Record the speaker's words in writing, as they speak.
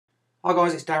Hi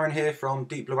guys, it's Darren here from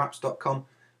deepblueapps.com.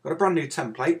 Got a brand new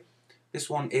template.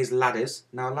 This one is ladders.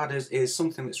 Now ladders is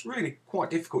something that's really quite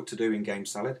difficult to do in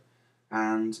GameSalad,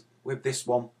 and with this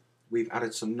one we've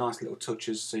added some nice little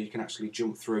touches so you can actually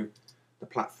jump through the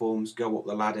platforms, go up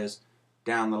the ladders,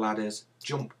 down the ladders,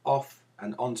 jump off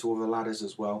and onto other ladders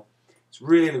as well. It's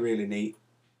really neat,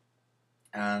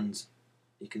 and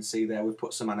you can see there we've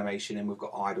put some animation in. We've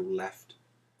got idle left,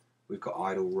 we've got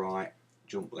idle right,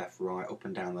 jump left, right, up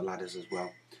and down the ladders as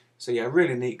well. So yeah,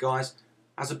 really neat guys.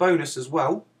 As a bonus as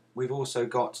well, we've also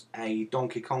got a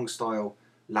Donkey Kong style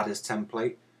ladders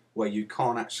template where you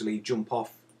can't actually jump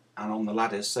off and on the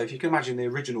ladders. So if you can imagine the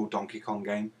original Donkey Kong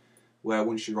game where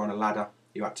once you're on a ladder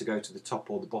you had to go to the top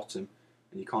or the bottom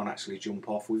and you can't actually jump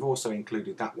off, we've also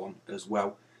included that one as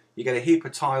well. You get a heap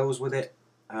of tiles with it.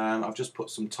 I've just put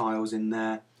some tiles in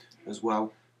there as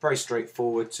well. Very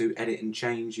straightforward to edit and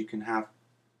change. You can have,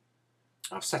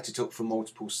 I've set it up for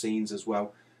multiple scenes as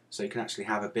well, so you can actually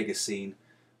have a bigger scene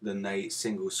than a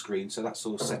single screen. So that's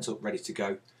all set up ready to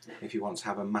go if you want to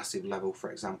have a massive level, for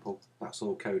example. That's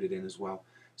all coded in as well.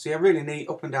 So yeah, really neat.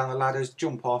 Up and down the ladders,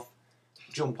 jump off,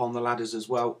 jump on the ladders as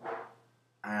well,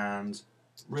 and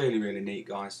really neat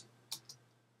guys.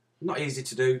 Not easy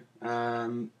to do.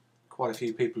 Quite a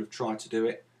few people have tried to do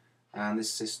it, and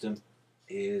this system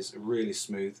is really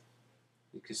smooth.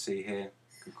 You can see here,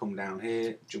 you can come down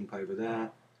here, jump over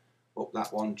there, up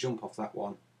that one, jump off that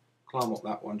one, climb up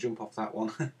that one, jump off that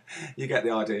one. You get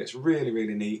the idea. It's really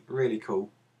neat, really cool.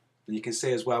 And you can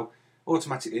see as well,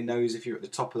 automatically knows if you're at the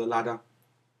top of the ladder,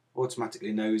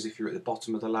 automatically knows if you're at the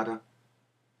bottom of the ladder.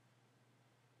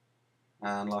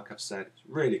 And like I've said, it's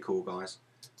really cool guys.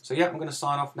 So yeah, I'm going to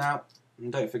sign off now.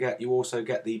 And don't forget, you also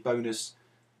get the bonus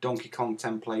Donkey Kong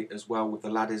template as well with the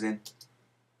ladders in,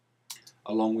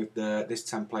 along with this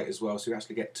template as well. So you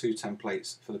actually get two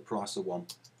templates for the price of one.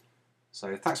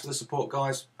 So thanks for the support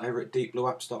guys over at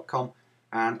deepblueapps.com,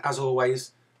 and as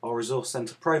always, our Resource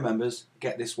Centre Pro members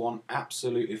get this one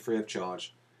absolutely free of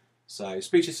charge. So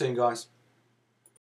speak to you soon guys.